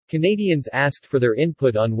Canadians asked for their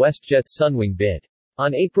input on WestJet's Sunwing bid.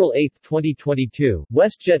 On April 8, 2022,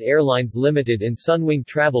 WestJet Airlines Limited and Sunwing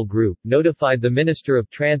Travel Group notified the Minister of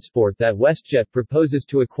Transport that WestJet proposes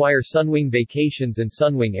to acquire Sunwing Vacations and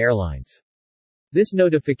Sunwing Airlines. This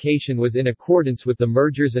notification was in accordance with the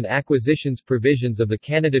mergers and acquisitions provisions of the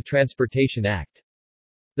Canada Transportation Act.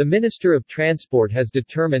 The Minister of Transport has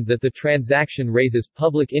determined that the transaction raises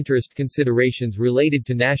public interest considerations related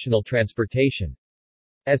to national transportation.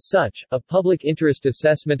 As such, a public interest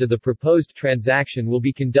assessment of the proposed transaction will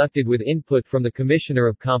be conducted with input from the Commissioner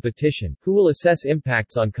of Competition, who will assess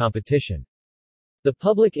impacts on competition. The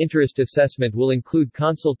public interest assessment will include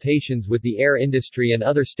consultations with the air industry and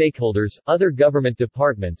other stakeholders, other government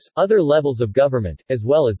departments, other levels of government, as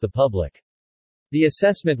well as the public. The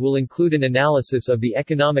assessment will include an analysis of the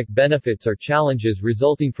economic benefits or challenges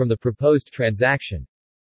resulting from the proposed transaction.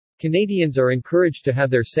 Canadians are encouraged to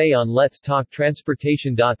have their say on Let's Talk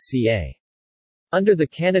Transportation.ca. Under the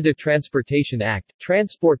Canada Transportation Act,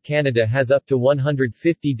 Transport Canada has up to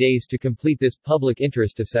 150 days to complete this public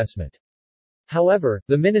interest assessment. However,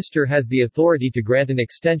 the Minister has the authority to grant an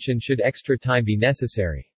extension should extra time be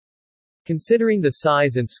necessary. Considering the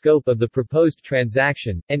size and scope of the proposed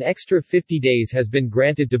transaction, an extra 50 days has been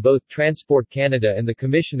granted to both Transport Canada and the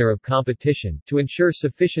Commissioner of Competition, to ensure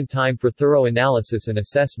sufficient time for thorough analysis and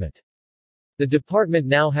assessment. The department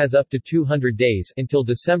now has up to 200 days, until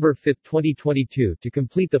December 5, 2022, to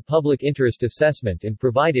complete the public interest assessment and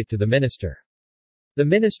provide it to the Minister. The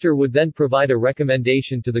Minister would then provide a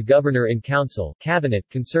recommendation to the Governor-in-Council, Cabinet,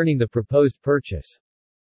 concerning the proposed purchase.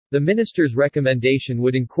 The Minister's recommendation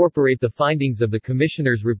would incorporate the findings of the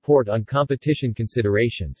Commissioner's report on competition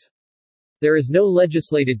considerations. There is no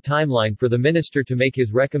legislated timeline for the Minister to make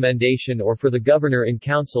his recommendation or for the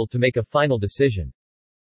Governor-in-Council to make a final decision.